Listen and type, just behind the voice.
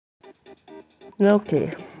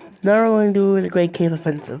Okay. Now we're going to do the Great Cave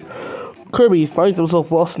Offensive. Kirby finds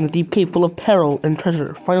himself lost in a deep cave full of peril and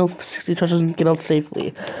treasure. Find all 60 treasures and get out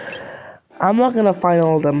safely. I'm not gonna find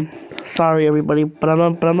all of them. Sorry, everybody, but I'm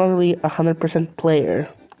not really 100% player.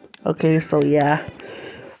 Okay, so yeah.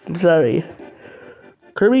 I'm sorry.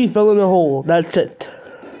 Kirby fell in a hole. That's it.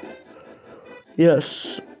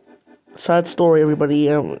 Yes. Sad story, everybody.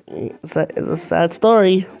 It's a sad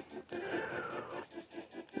story.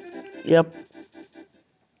 Yep.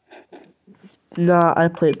 Nah, I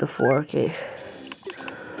played before. Okay.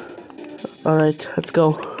 Alright, let's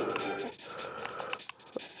go.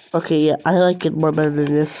 Okay, yeah, I like it more better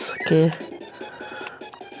than this. Okay.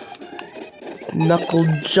 Knuckle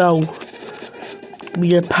Joe.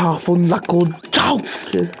 Be a powerful Knuckle Joe.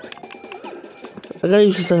 Okay. I gotta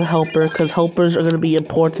use this as a helper, because helpers are gonna be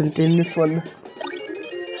important in this one.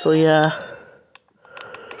 So yeah.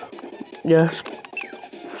 Yes.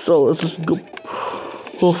 So let's just go.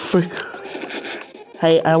 Oh frick.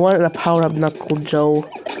 Hey, I wanted to power up Knuckle Joe.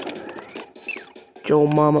 Joe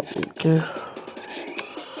Mama. Okay.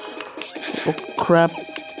 Oh crap.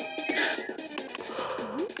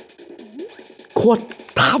 What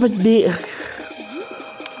happened there?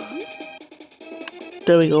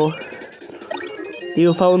 There we go.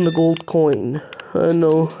 You found the gold coin.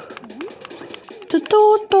 No.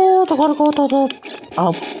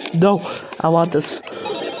 Oh, no. I want this.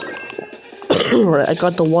 Right, I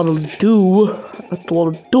got the waddle do. I got the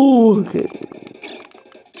waddle do. Okay.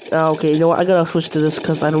 Okay, you know what? I gotta switch to this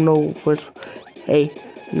because I don't know where's. Hey,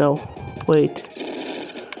 no. Wait.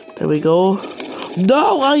 There we go.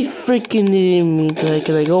 No, I freaking didn't mean to.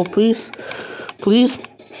 Can I go, please? Please?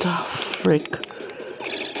 Oh, frick.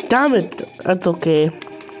 Damn it. That's okay.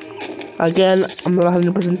 Again, I'm not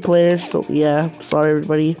 100% player, so yeah. Sorry,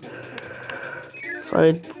 everybody.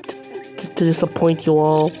 Sorry to disappoint you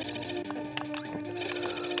all.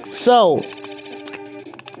 So,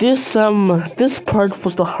 this part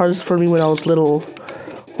was the hardest for me when I was little.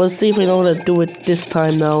 Let's see if I know how to do it this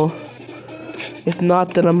time now. If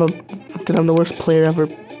not, then I'm the worst player ever.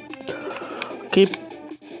 Okay.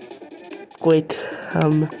 Wait.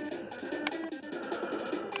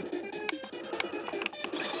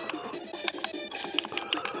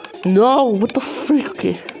 No, what the freak?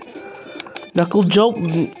 Okay. Knuckle Joe.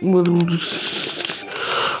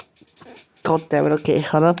 God damn it. Okay,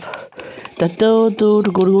 hold up. Just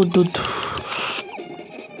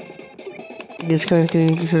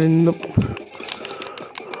nope.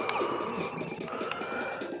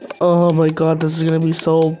 Oh my god, this is gonna be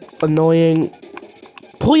so annoying.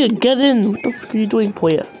 Poya, get in! What the fuck are you doing,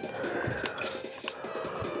 Poya?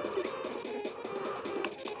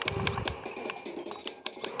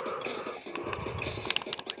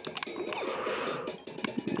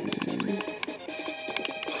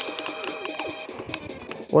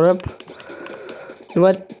 What up? You know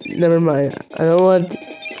what? Never mind. I don't want.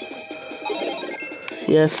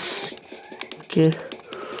 Yes. Okay.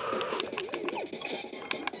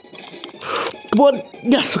 Come on.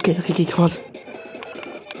 Yes. Okay. Okay. Come on.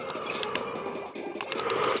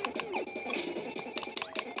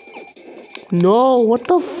 No. What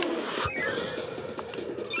the?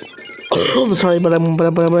 I'm sorry, but I'm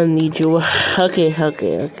gonna need you. Okay.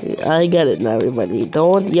 Okay. Okay. I get it now, everybody.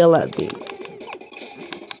 Don't yell at me.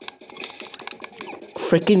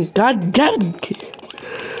 Freaking goddamn.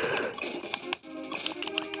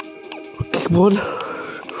 Come on.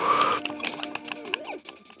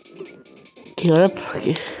 Get up.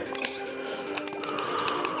 Okay.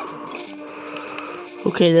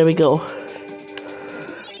 Okay, there we go.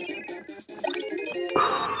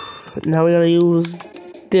 Now we gotta use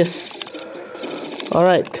this.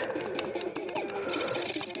 Alright.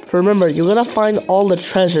 Remember, you're gonna find all the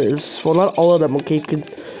treasures. Well, not all of them, okay?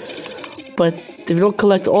 But if you don't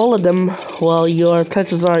collect all of them, well, your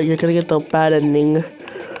chances are you're gonna get the bad ending.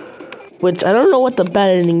 Which, I don't know what the bad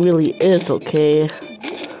ending really is, okay?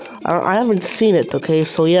 I haven't seen it, okay?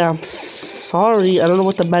 So, yeah. Sorry, I don't know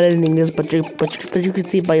what the bad ending is, but you can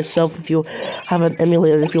see it by yourself if you have an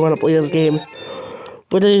emulator if you want to play this game.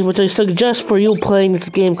 Which I suggest for you playing this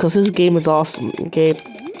game, because this game is awesome, okay?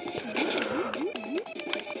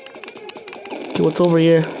 Okay, what's over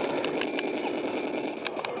here?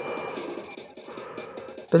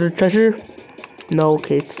 Another treasure? No,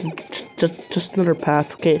 okay, it's just another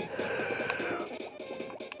path, okay.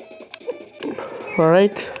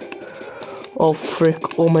 Alright. Oh,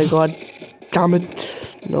 frick, oh my god. Damn it.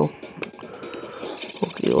 No.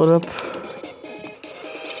 Okay, hold up.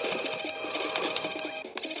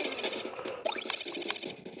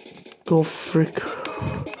 Go frick.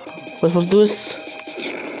 What am I supposed to do this?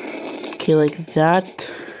 Okay, like that.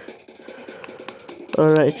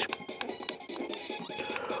 Alright.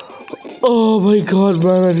 Oh my god,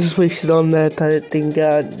 man, I just wasted on that thing,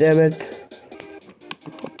 god damn it.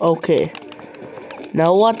 Okay.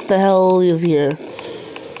 Now what the hell is here?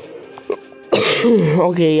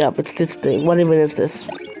 Okay, yeah, it's this thing. What even is this?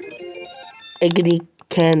 Eggity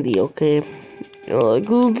candy, okay.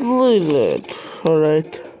 Good believe it.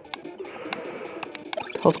 Alright.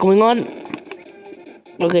 What's going on?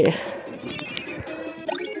 Okay.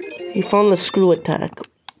 He found the screw attack.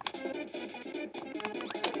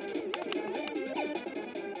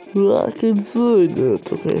 I can see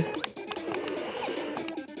that, okay.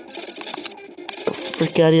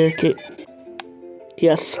 Freak out of here, kid.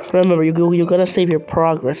 Yes, remember, you gotta save your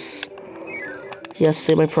progress. Yes,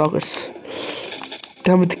 save my progress.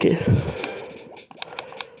 Damn it, kid.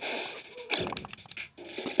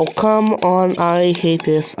 Oh, come on, I hate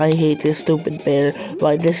this stupid bear.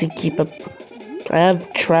 Why does he keep up? I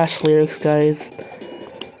have trash lyrics, guys.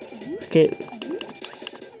 Okay.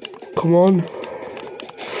 Come on.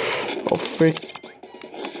 Oh, frick.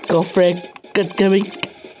 Go, frick. God damn it.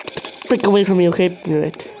 Frick away from me, okay?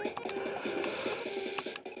 Alright.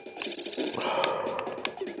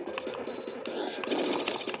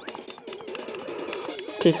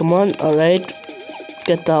 Okay, come on. Alright.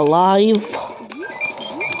 Get that alive.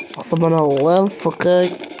 Someone on the left, okay.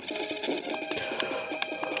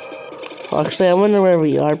 Actually, I wonder where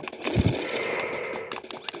we are.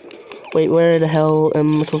 Wait, where the hell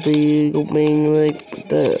am I supposed to be going? Like,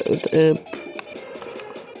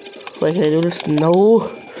 Like, can I do this? No.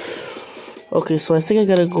 Okay, so I think I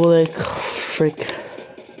gotta go, like, frick.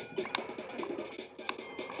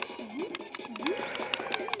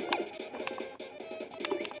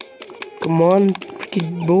 Come on,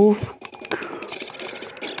 freaking move.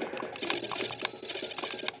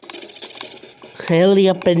 Hurry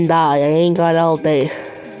up and die. I ain't got all day.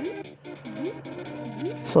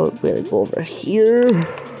 So we're gonna go over here.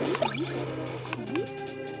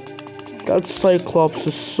 That Cyclops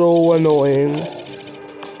is so annoying.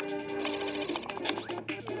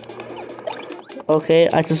 Okay,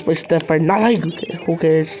 I just wasted that for nothing. Okay, who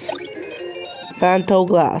cares? Phanto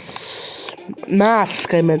glass.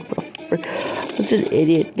 Mask, I meant. Such an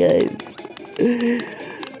idiot, guys.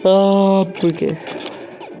 Oh, okay.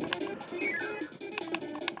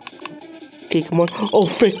 Okay, come on. Oh,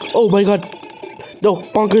 frick. Oh my god. No,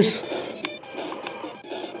 bonkers.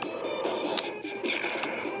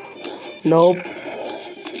 Nope.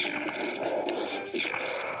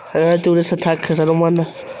 I gotta do this attack because I don't want to.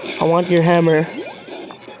 I want your hammer.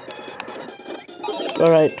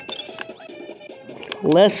 Alright.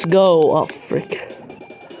 Let's go. Oh, frick.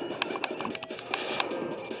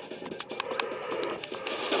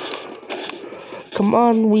 Come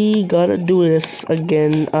on, we gotta do this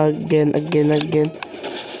again.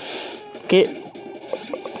 Okay.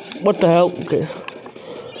 What the hell? Okay.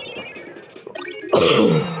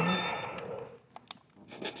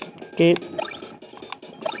 Okay.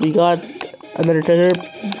 We got another treasure.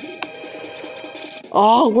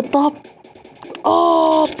 Oh, what the?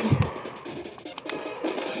 Oh!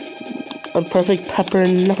 A perfect pepper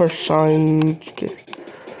never shines. Okay.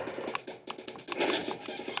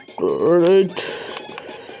 Alright.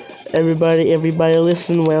 Everybody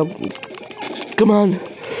listen well. Come on.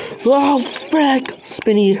 Oh, frick!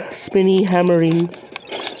 Spinny hammering.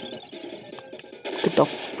 Get the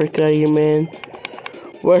frick out of here, man.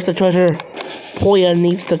 Where's the treasure? Poya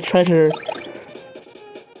needs the treasure.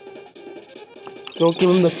 Don't give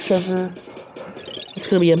him the treasure. It's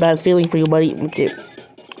gonna be a bad feeling for you, buddy. Okay.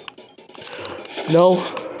 No.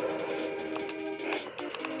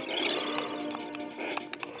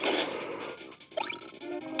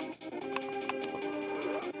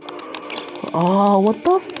 Oh, what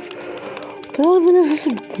the hell even is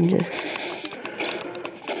this?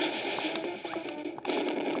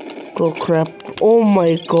 Oh crap. Oh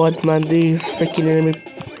my god, man, these freaking enemy.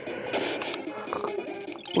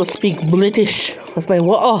 Let's speak British. That's my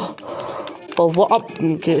what? Oh, what up?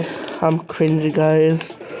 Okay, I'm cringy, guys.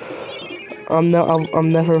 I'm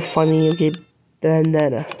never funny. Okay,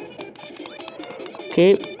 bandana.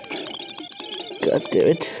 Okay. God damn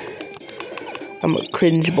it. I'm a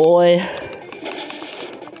cringe boy.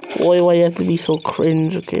 Boy, why you have to be so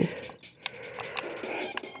cringe? Okay.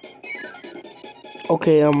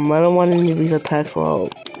 Okay, I don't want any of these attacks. Well,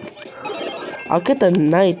 I'll get the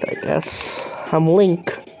knight, I guess. I'm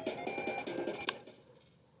Link.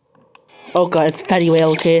 Oh god, it's Fatty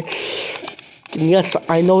Whale, okay? Yes,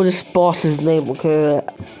 I know this boss's name, okay?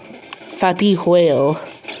 Fatty Whale.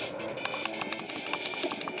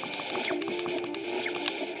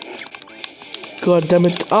 God damn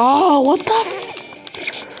it. Oh, what the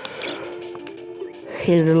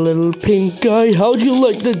Hey, the little pink guy, how'd you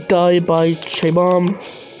like to die by Ch-bomb?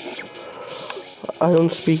 I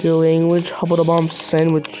don't speak your language. How about a bomb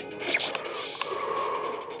sandwich?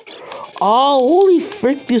 Oh, holy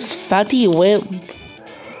frick, this fatty whale.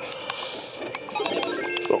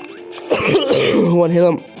 One hit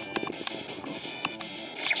him.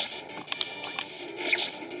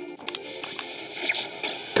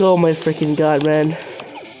 Oh my freaking god, man.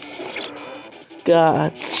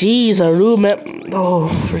 God, jeez, a room map. Oh,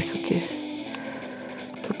 frick, okay.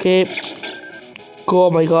 Okay. Oh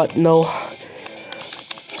my god, no.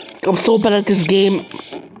 I'm so bad at this game.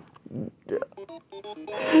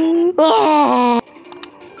 Ah!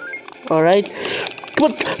 Alright.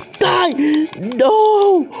 Come on, die!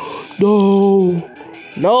 No! No!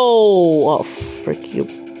 No! Oh, frick you.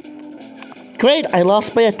 Great, I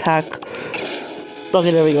lost my attack.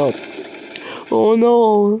 Okay, there we go. Oh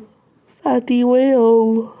no. Fatty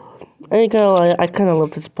whale. I ain't gonna lie, I kinda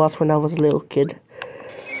loved this boss when I was a little kid.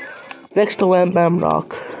 Next to Wham Bam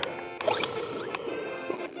Rock.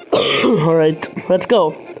 Alright, let's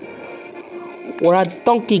go. We're at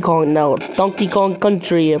Donkey Kong now. Donkey Kong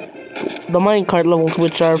Country. The minecart levels,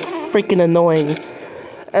 which are freaking annoying.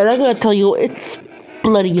 And I gotta tell you, it's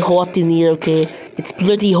bloody hot in here, okay? It's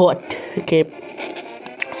bloody hot, okay?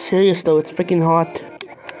 Serious though, it's freaking hot.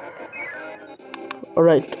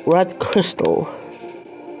 Alright, we're at Crystal.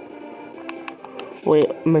 Wait,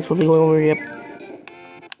 am I supposed to be going over here?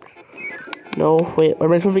 No, wait, where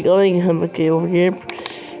am I supposed to be going? Okay, over here.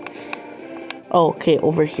 Oh, okay,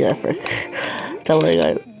 over here, I forgot. That's where I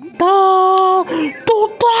got it.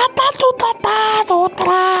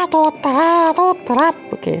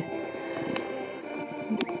 Okay.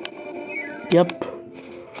 Yep.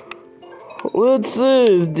 Let's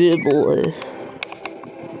save, dear boy.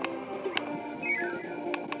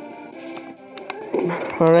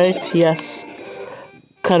 Alright, yes.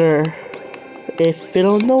 Cutter. If you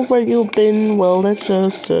don't know where you've been, well, that's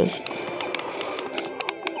just...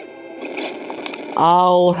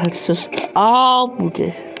 Ow, that's just... Ow!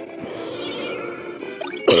 Okay.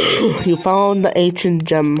 You found the ancient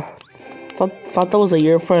gem. Thought that was a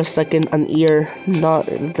ear for a second. An ear. Not...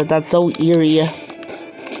 That's so eerie.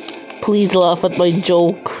 Please laugh at my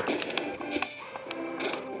joke.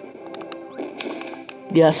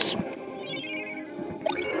 Yes.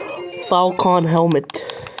 Falcon helmet.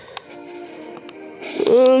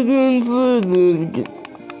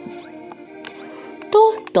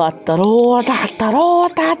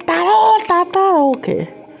 Okay.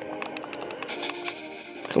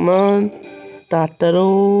 Come on.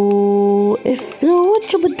 If you know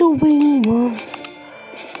what you've been doing.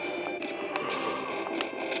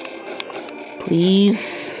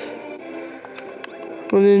 Please. I'm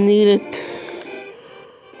gonna need it.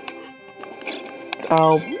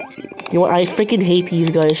 Oh. You know what? I freaking hate these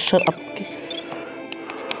guys. Shut up.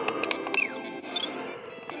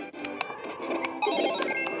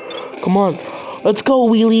 Come on. Let's go,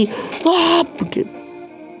 wheelie. Ah, okay.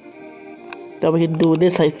 Now we can do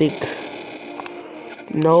this, I think.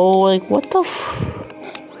 No, like, what the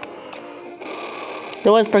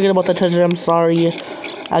No, I forget about the treasure. I'm sorry.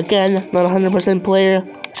 Again, not 100% player.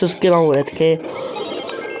 Just get on with it, okay?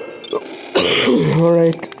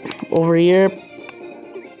 Alright. Over here.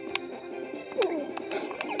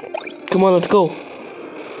 Come on, let's go.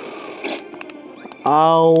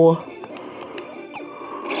 Ow.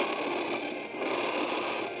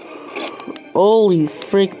 Holy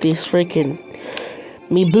frick, this freaking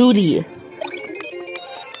me booty.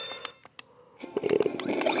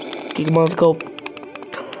 Okay, come on, let's go.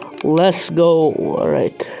 Let's go.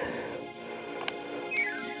 Alright.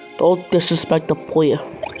 Don't disrespect the player.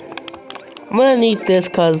 I'm gonna need this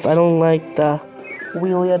because I don't like the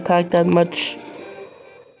wheelie attack that much.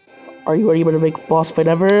 Are you ready for the big boss fight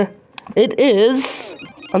ever? It is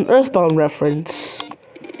an Earthbound reference.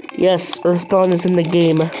 Yes, Earthbound is in the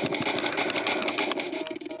game.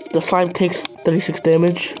 The slime takes 36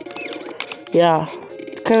 damage. Yeah,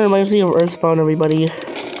 kind of reminds me of Earthbound, everybody.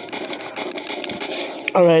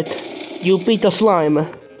 Alright, you beat the slime.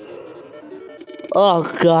 Oh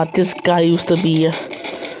god, this guy used to be,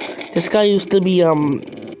 he just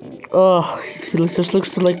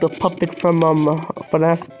looks like the puppet from,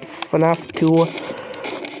 FNAF 2.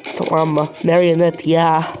 Marionette,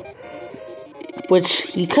 yeah.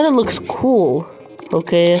 Which, he kind of looks cool,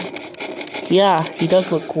 okay? Yeah, he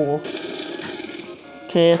does look cool.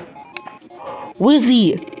 Okay.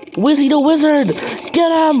 Wizzy! Wizzy the wizard!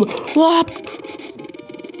 Get him! Whop!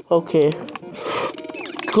 Okay.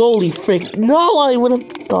 Holy frick. No, I would have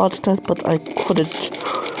dodged that, but I couldn't.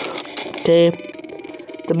 Okay.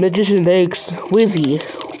 The magician eggs. Wizzy.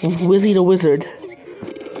 Wizzy the wizard.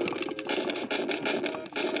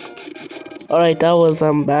 Alright, that was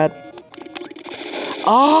bad.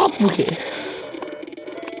 Ah, okay.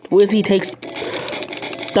 Wizzy takes.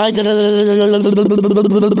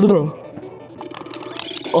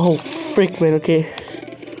 Oh, frick, man. Okay.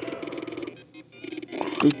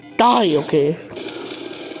 Die. Okay.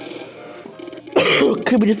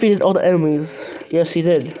 Kirby defeated all the enemies. Yes, he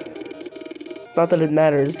did. Not that it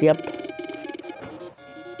matters. Yep.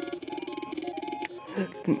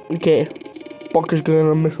 Okay. Bunker's going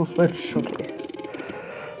on a missile switch. Okay.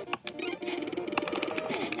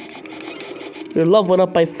 Your love went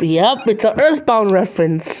up by. Yep, it's an Earthbound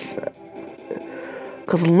reference.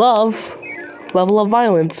 Cause love, level of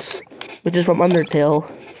violence, which is from Undertale.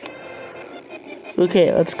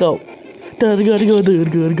 Okay, let's go. Oh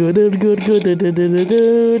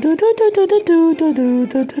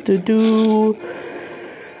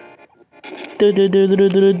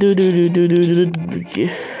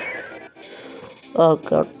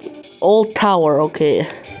god, old tower. Okay,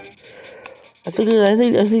 I think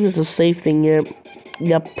it's a safe thing here.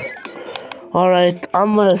 Yep. All right,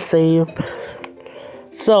 I'm gonna save.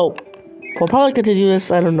 So, we'll probably continue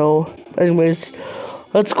this. I don't know. Anyways,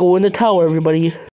 let's go in the tower, everybody.